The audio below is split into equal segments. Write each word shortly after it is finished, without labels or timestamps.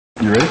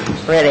You ready?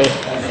 Ready.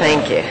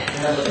 Thank you.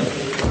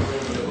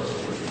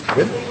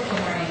 Good.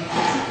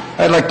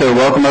 I'd like to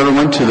welcome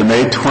everyone to the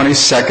May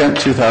 22nd,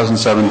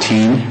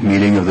 2017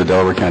 meeting of the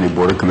Delaware County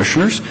Board of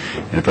Commissioners.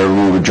 And if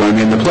everyone would join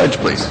me in the pledge,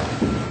 please.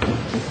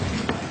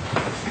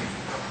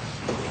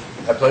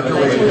 I pledge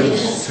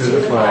allegiance to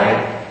the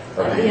flag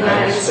of the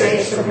United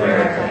States of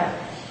America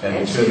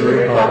and to the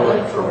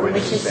republic for which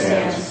it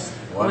stands,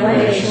 one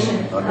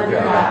nation, under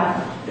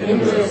God,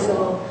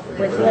 indivisible,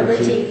 with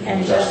liberty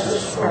and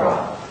justice for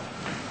all.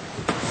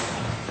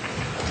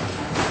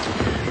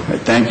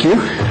 Thank you.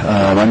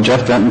 I'm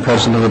Jeff Denton,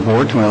 President of the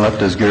Board. To my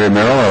left is Gary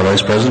Merrill, our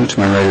Vice President. To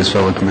my right is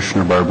fellow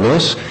Commissioner Barb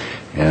Lewis.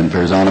 And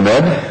Farzan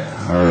Ahmed,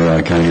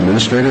 our County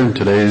Administrator. And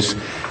today's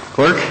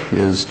clerk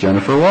is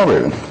Jennifer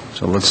Walraven.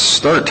 So let's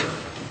start.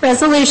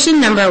 Resolution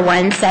number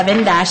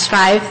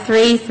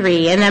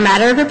 17-533 in the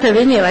matter of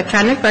approving the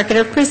electronic record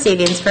of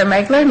proceedings for a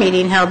regular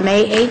meeting held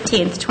May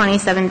 18th,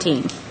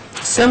 2017.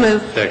 So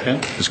moved.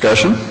 Second.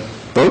 Discussion?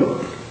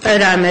 Vote?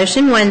 Vote on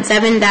motion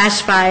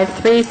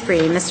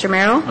 17-533. Mr.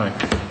 Merrill?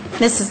 Aye.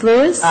 Mrs.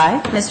 Lewis? Aye.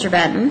 Mr.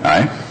 Benton?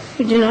 Aye.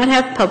 We do not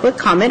have public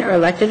comment or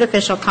elected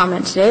official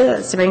comment today.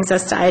 That brings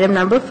us to item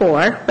number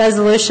 4,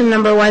 resolution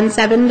number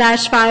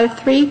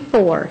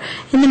 17-534,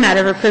 in the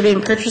matter of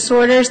approving purchase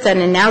orders, then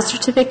and now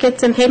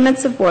certificates and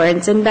payments of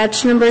warrants in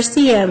batch number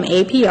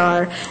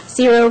CM-APR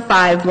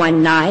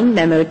 0519,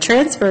 memo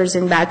transfers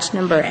in batch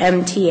number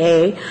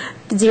MTA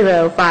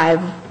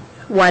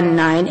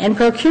 0519, and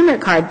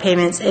procurement card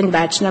payments in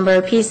batch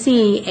number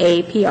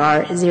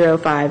PC-APR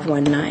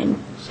 0519.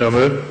 So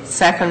moved.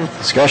 Second.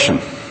 Discussion?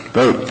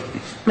 Vote?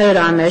 Vote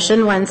on motion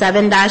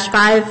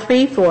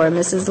 17-534.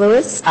 Mrs.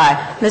 Lewis?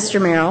 Aye.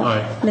 Mr. Merrill?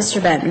 Aye.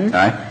 Mr. Benton?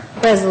 Aye.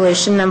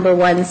 Resolution number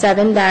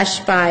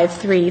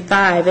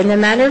 17-535 in the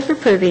matter of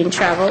approving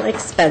travel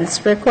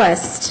expense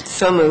request.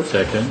 So moved.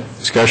 Second.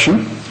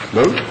 Discussion?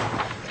 Vote?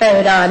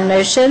 Vote on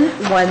motion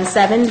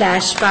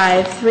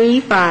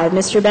 17-535.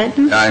 Mr.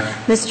 Benton? Aye.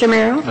 Mr.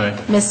 Merrill? Aye.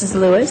 Mrs.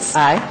 Lewis?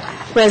 Aye.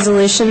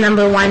 Resolution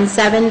number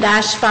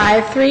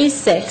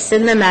 17-536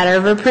 in the matter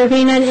of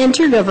approving an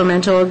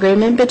intergovernmental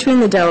agreement between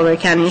the Delaware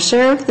County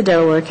Sheriff, the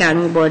Delaware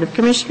County Board of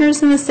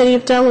Commissioners, and the City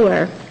of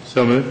Delaware.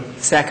 So moved.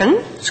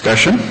 Second.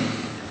 Discussion?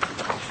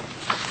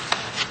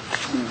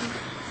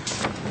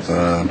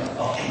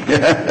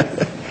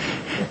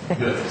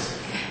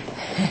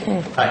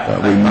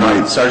 We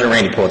might Sergeant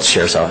Randy Pulitz,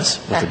 Sheriff's Office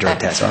with the Drug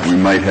Task Force. we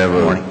might have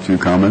a few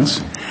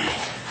comments.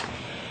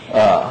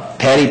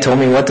 Patty told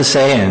me what to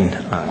say, and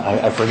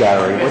I forgot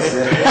already.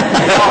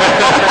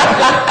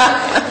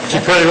 You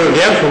probably wrote it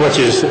down for what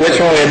you said. Which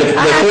one?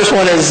 The first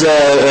one is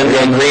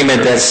an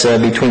agreement that's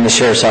between the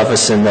Sheriff's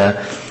Office and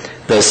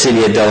the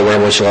City of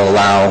Delaware, which will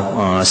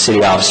allow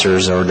city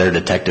officers or their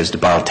detectives to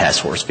borrow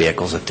task force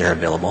vehicles if they're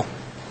available.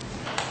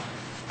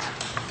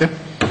 Okay.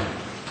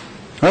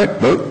 All right,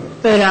 vote.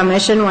 Vote on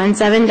motion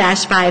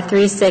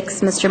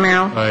 17-536. Mr.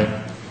 Merrill?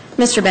 Aye.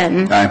 Mr.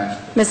 Benton? Aye.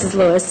 Mrs.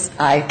 Lewis?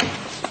 Aye.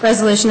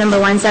 Resolution number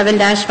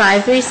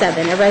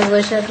 17-537, a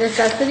resolution of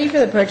necessity for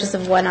the purchase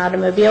of one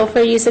automobile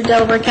for use of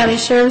Delaware County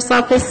Sheriff's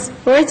Office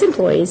for its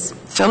employees.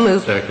 So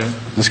moved. Second.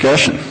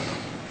 Discussion?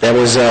 That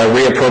was a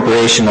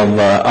reappropriation of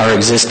our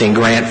existing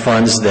grant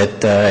funds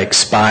that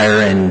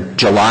expire in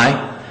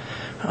July.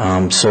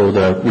 So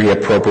the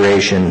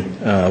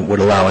reappropriation would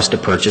allow us to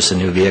purchase a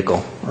new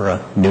vehicle or a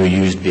new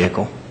used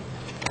vehicle.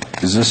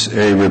 Is this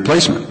a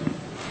replacement?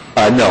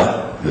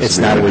 No, This it's is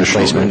not a an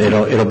additional replacement.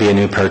 vehicle. It'll be a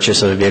new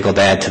purchase of a vehicle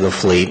to add to the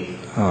fleet.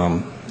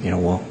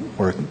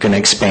 We're going to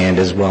expand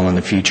as well in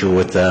the future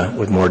with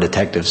more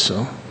detectives.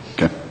 So.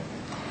 Okay.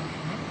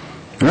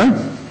 All right,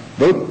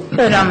 vote.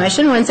 Vote on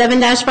motion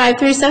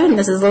 17-537.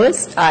 Mrs.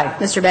 Lewis? Aye.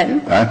 Mr. Benton?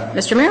 Aye.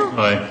 Mr. Merrill?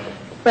 Aye.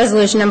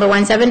 Resolution number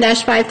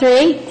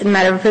 17-538, in the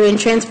matter of approving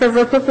transfer of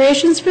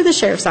appropriations for the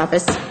Sheriff's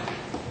Office.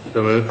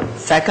 So moved.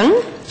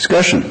 Second.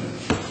 Discussion?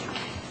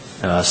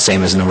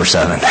 Same as number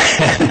 7. All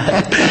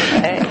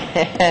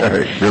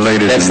right,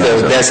 related That's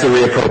to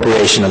the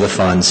reappropriation of the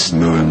funds.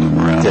 moving them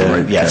around the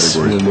right Yes,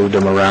 we categories. moved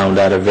them around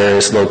out of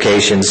various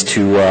locations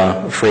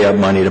to free up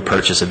money to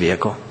purchase a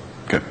vehicle.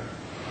 Okay.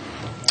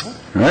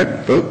 All right,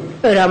 vote.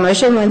 Vote on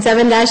motion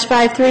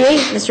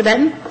 17-538. Mr.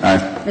 Benton? Aye.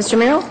 Mr.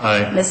 Merrill?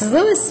 Aye. Mrs.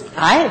 Lewis?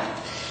 Aye.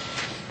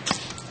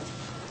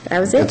 That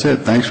was it. That's it.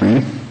 Thanks,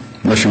 Randy.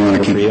 Unless you want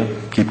to Good for you.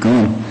 keep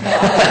going.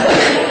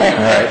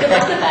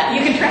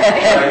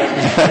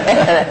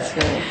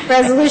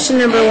 Resolution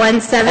number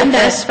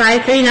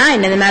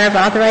 17-539, in the matter of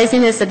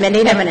authorizing the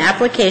submitting of an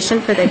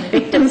application for the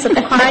Victims of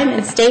Crime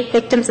and State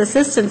Victims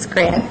Assistance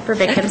Grant for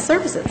Victim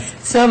Services.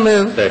 So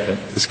moved. Second.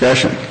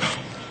 Discussion?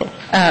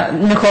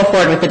 Nicole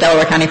Ford with the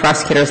Delaware County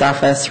Prosecutor's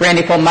Office.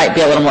 Randy Pohl might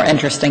be a little more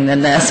interesting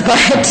than this, but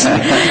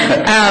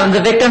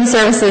the Victim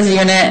Services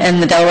Unit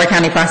in the Delaware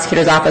County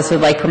Prosecutor's Office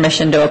would like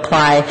permission to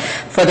apply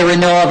for the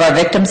renewal of our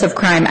Victims of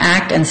Crime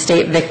Act and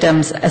State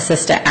Victims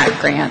Assistance Act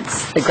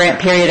grants. The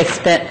grant period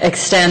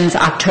extends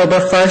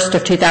October 1st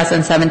of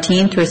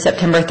 2017 through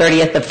September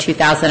 30th of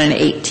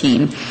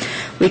 2018.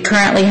 We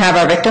currently have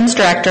our Victims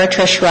Director,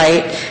 Trish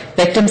Wright,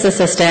 Victims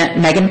Assistant,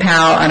 Megan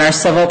Powell, and our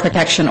Civil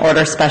Protection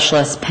Order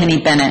Specialist,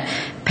 Penny Bennett,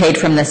 paid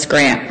from this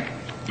grant.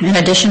 In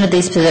addition to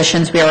these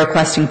positions, we are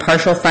requesting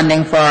partial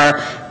funding for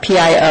our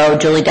PIO,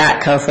 Julie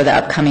Datko, for the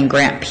upcoming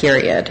grant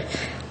period.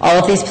 All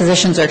of these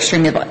positions are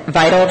extremely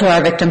vital to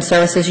our Victim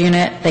Services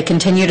Unit. They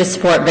continue to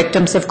support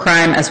victims of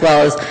crime as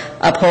well as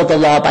uphold the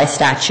law by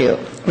statute.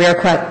 We are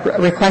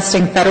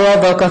requesting federal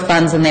VOCA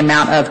funds in the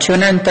amount of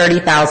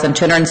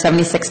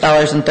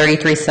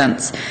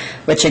 $230,276.33,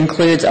 which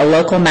includes a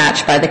local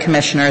match by the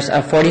Commissioners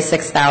of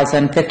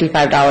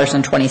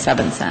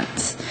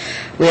 $46,055.27.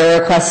 We are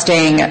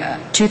requesting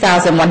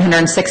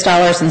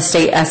 $2,106 in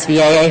state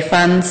SVAA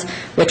funds,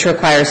 which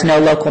requires no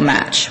local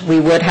match. We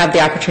would have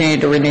the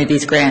opportunity to renew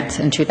these grants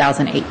in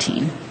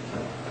 2018.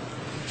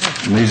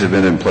 And these have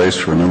been in place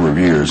for a number of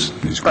years,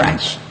 these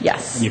grants. Correct.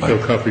 Yes. You feel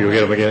comfortable you'll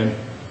get them again?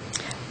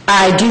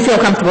 I do feel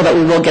comfortable that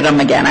we will get them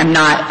again. I'm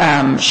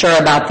not sure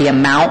about the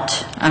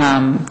amount,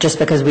 just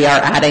because we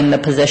are adding the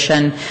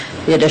position,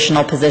 the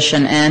additional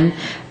position in,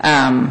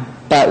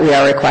 but we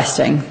are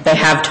requesting. They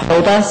have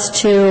told us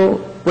to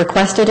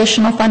request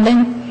additional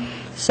funding,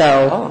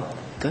 so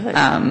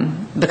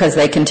because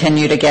they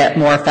continue to get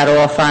more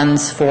federal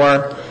funds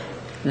for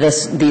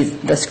this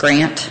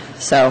grant,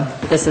 so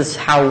this is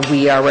how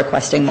we are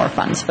requesting more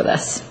funds for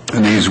this.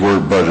 And these were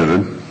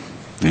budgeted,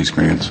 these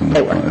grants and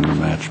They were. the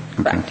match?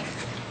 Okay. Correct.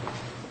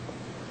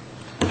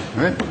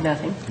 All right.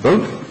 Nothing.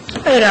 Vote?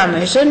 Vote on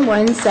motion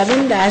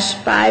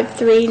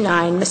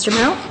 17-539. Mr.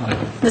 Merrill? Aye.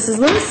 Mrs.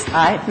 Lewis?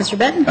 Aye. Mr.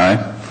 Benton? Aye.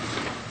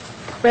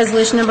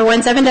 Resolution number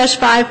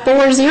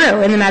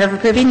 17-540, in the matter of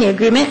approving the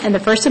agreement and the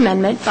First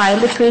Amendment by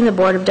and between the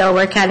Board of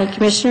Delaware County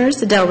Commissioners,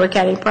 the Delaware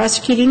County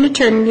Prosecuting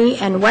Attorney,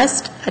 and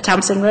West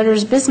Thompson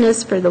Reuters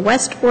Business for the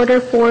West Order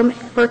Form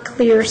for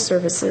Clear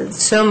Services.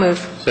 So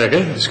moved.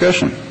 Second?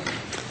 Discussion.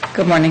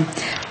 Good morning.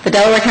 The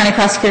Delaware County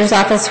Prosecutor's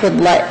Office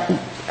would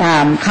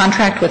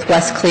contract with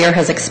West Clear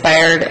has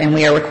expired, and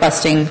we are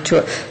requesting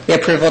the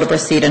approval to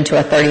proceed into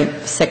a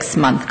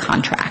 36-month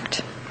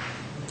contract.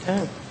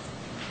 Oh.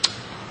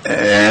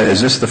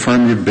 Is this the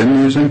firm you've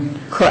been using?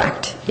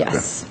 Correct,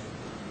 yes.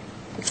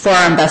 It's for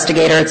our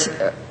investigator.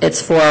 It's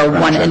for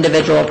one check.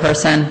 individual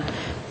person,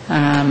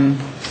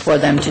 for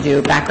them to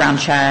do background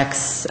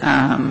checks,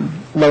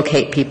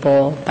 locate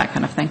people, that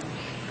kind of thing.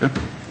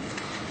 Okay.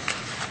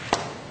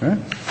 All right.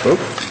 Vote?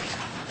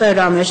 Vote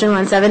on motion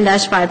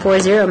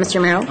 17-540. Mr.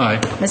 Merrill? Aye.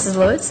 Mrs.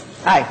 Lewis?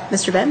 Aye.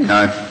 Mr. Benton?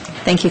 Aye.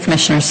 Thank you,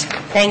 Commissioners.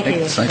 Thank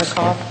you. Thanks.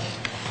 Nicole.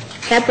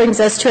 That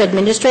brings us to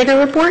administrator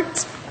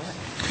reports.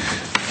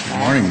 Good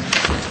morning.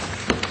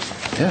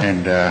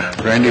 And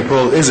Randy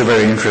Pohl is a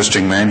very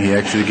interesting man. He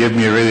actually gave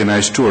me a really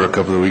nice tour a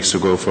couple of weeks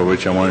ago, for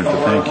which I wanted to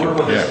thank you.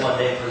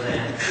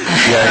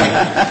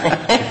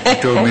 Yeah,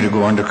 he told me to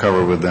go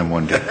undercover with them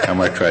one day. I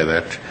might try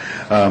that.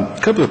 A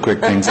couple of quick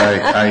things.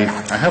 I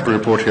have a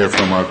report here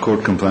from our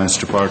Code Compliance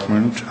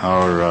Department.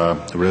 Our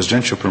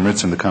residential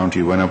permits in the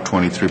county went up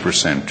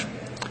 23%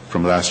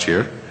 from last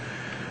year.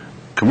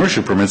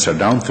 Commercial permits are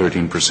down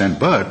 13%,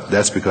 but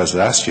that's because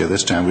last year,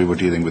 this time, we were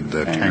dealing with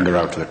the Tanger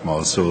Outlet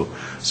Mall. So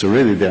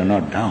really, they're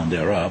not down.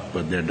 They're up,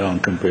 but they're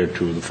down compared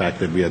to the fact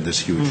that we had this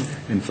huge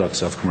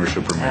influx of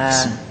commercial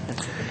permits.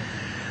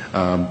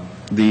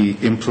 The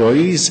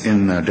employees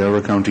in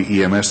Delaware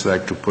County EMS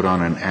like to put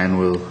on an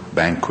annual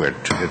banquet.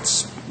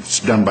 It's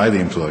done by the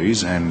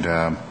employees, and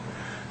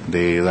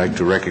they like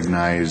to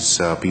recognize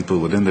people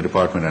within the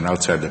department and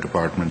outside the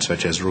department,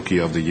 such as Rookie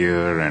of the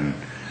Year and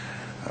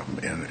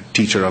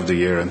Teacher of the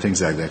Year and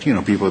things like that. You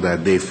know, people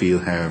that they feel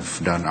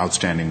have done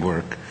outstanding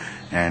work.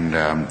 And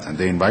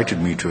they invited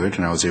me to it,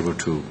 and I was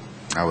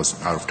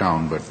out of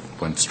town, but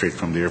went straight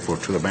from the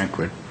airport to the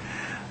banquet.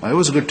 It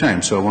was a good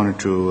time, so I wanted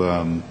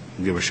to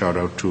give a shout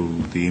out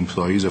to the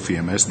employees of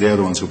EMS. They're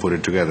the ones who put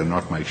it together,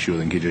 not Mike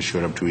Schuling. He just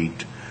showed up to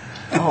eat.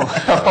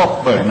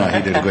 But no,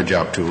 he did a good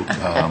job too.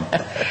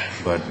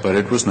 But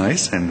it was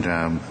nice,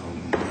 and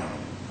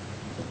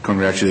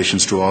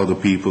congratulations to all the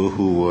people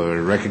who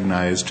were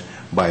recognized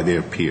by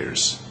their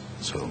peers.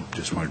 So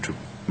just wanted to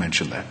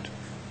mention that.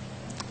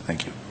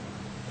 Thank you.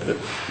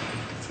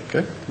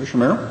 Okay.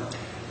 Commissioner Merrill?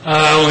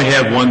 I only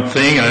have one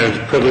thing. I was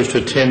privileged to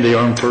attend the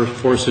Armed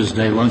Forces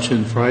Day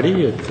Luncheon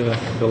Friday at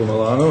Villa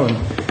Milano, and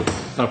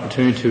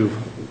opportunity to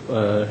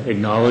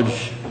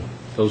acknowledge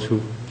those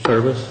who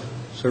serve us,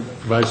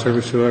 provide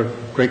service to our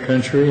great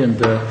country, and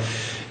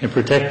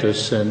protect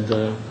us. And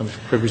I'm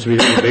privileged to be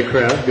there with a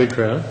good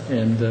crowd,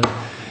 and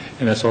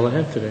that's all I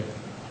have today.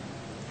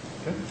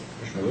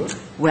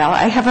 Well,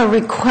 I have a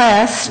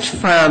request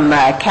from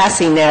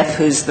Cassie Neff,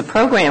 who's the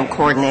program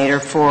coordinator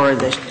for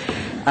the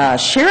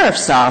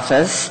Sheriff's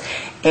Office.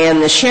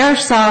 And the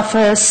Sheriff's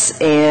Office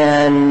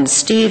and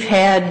Steve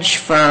Hedge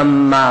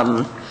from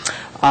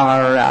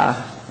our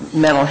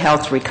Mental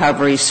Health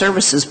Recovery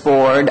Services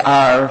Board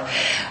are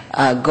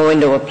going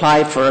to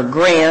apply for a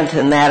grant,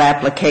 and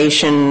that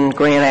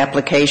grant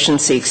application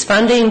seeks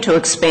funding to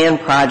expand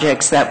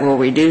projects that will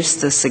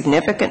reduce the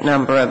significant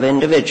number of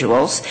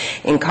individuals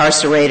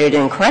incarcerated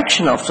in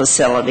correctional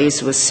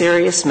facilities with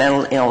serious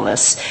mental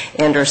illness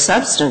and or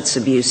substance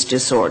abuse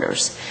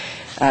disorders.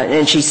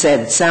 And she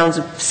said,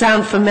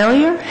 sound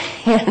familiar?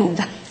 And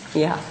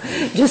yeah,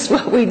 just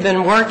what we've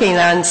been working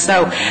on.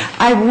 So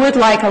I would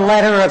like a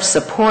letter of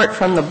support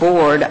from the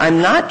board.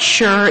 I'm not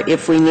sure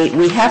if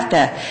we have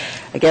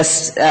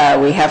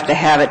to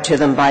have it to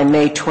them by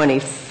May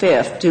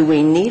 25th. Do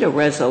we need a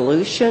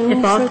resolution?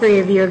 If all three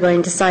of you are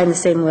going to sign the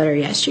same letter,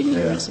 yes, you need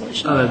a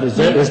resolution.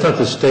 That's not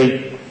the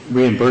state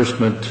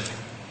reimbursement.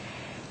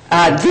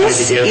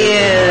 This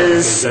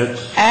is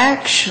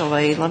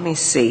actually, let me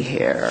see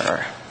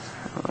here.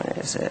 What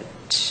is it?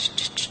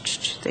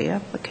 The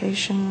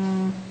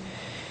application.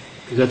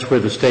 That's where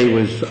the state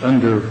was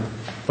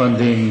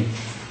underfunding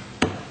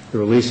the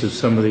release of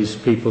some of these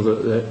people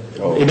that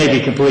it may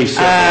be completely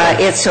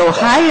separate. It's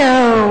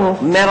Ohio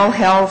Mental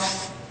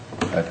Health.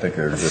 I think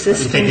they're different. You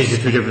think these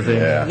are two different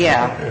things?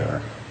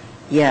 Yeah.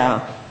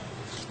 Yeah.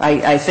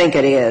 I think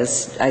it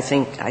is. I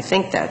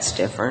think that's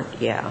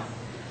different. Yeah.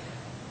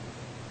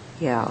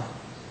 Yeah.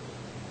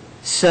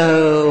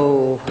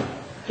 So.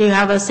 Do you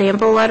have a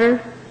sample letter?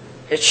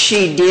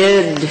 She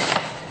did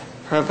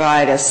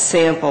provide a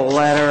sample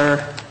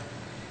letter.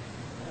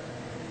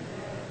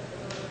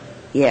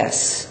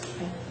 Yes.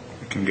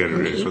 We can get it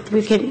raised with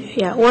We can,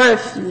 yeah, or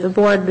if the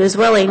board is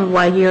willing,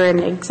 while you're in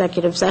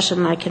executive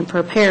session, I can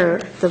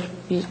prepare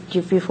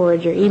you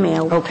forward your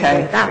email.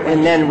 Okay. That way.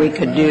 And then we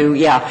could do,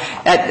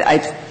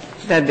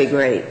 that'd be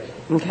great.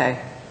 Okay.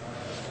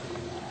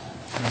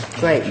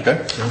 Great.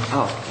 Okay.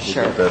 Oh,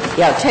 sure.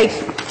 Yeah,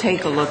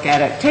 take a look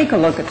at it. Take a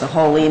look at the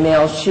whole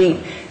email.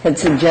 She had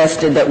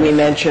suggested that we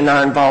mention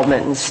our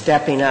involvement in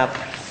stepping up.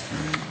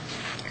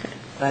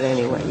 But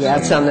anyway, yeah,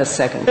 it's on the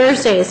second.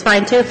 Thursday is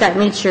fine, too, if that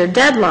meets your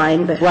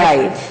deadline, but.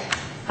 Right.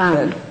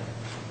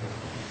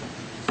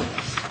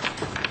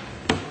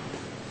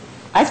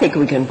 I think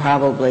we can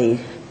probably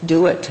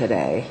do it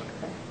today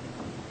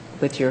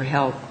with your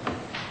help.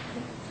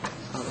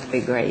 Oh, that'd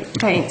be great.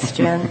 Thanks,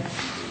 Jen.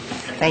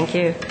 Thank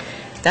you.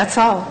 That's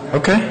all.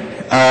 Okay.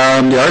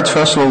 The Arts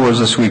Festival was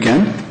this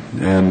weekend,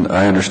 and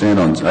I understand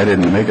I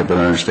didn't make it, but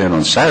I understand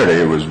on Saturday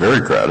it was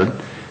very crowded.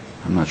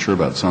 I'm not sure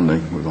about Sunday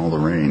with all the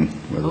rain.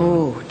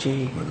 Oh,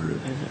 gee.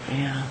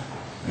 Yeah.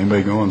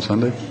 Anybody go on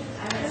Sunday?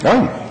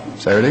 Oh,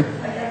 Saturday?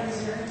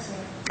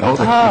 Oh.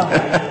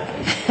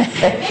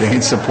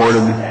 Shane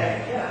supported me.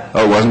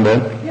 Oh, it wasn't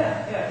bad?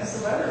 Yeah, it's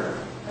the weather.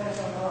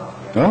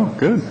 Oh,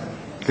 good.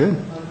 Good.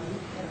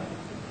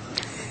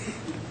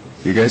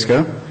 You guys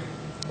go?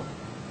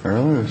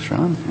 Earlier,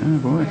 Sean? Yeah,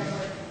 boy.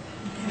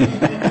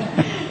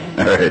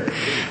 All right.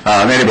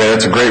 Anyway,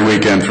 that's a great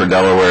weekend for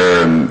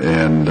Delaware, and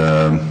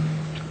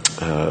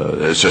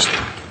it's just,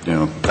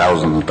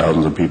 thousands and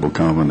thousands of people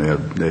come, and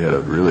they had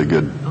a really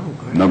good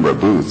number of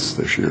booths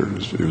this year.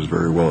 It was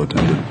very well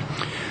attended.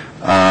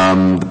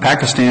 The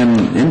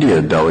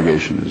Pakistan-India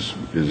delegation has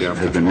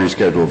been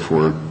rescheduled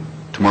for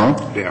tomorrow?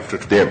 Day after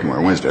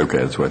tomorrow, Wednesday. Okay,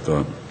 that's what I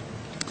thought.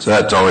 So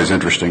that's always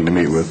interesting to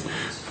meet with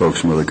folks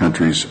from other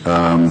countries.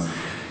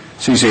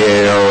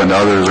 CCAO and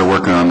others are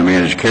working on the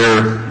managed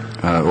care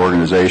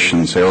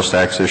organization sales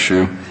tax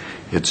issue.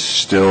 It's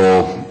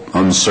still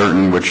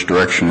uncertain which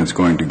direction it's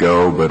going to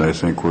go, but I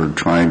think we're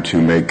trying to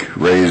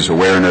raise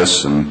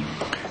awareness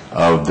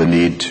of the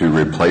need to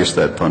replace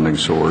that funding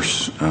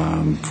source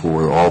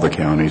for all the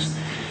counties.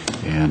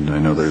 And I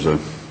know there's a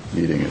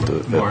meeting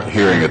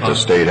hearing at the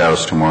State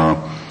House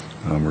tomorrow.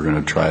 We're going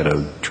to try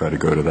to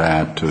go to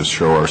that to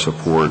show our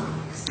support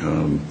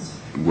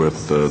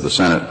with the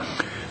Senate.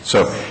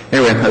 So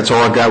anyway, that's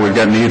all I've got. We've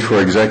got need for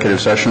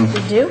executive session.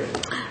 We do.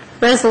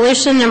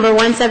 Resolution number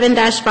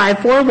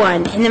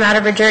 17-541, in the matter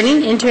of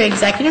adjourning into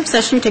executive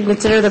session to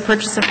consider the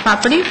purchase of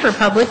property for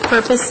public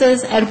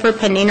purposes and for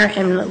pending or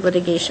imminent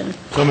litigation.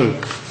 So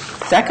moved.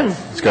 Second.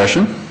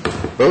 Discussion?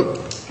 Vote.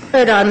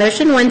 Vote on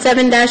motion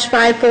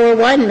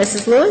 17-541.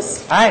 Mrs.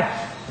 Lewis? Aye.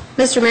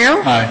 Mr.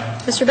 Merrill? Aye.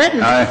 Mr.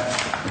 Benton? Aye.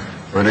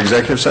 We're in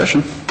executive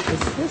session.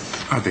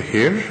 Are they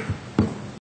here?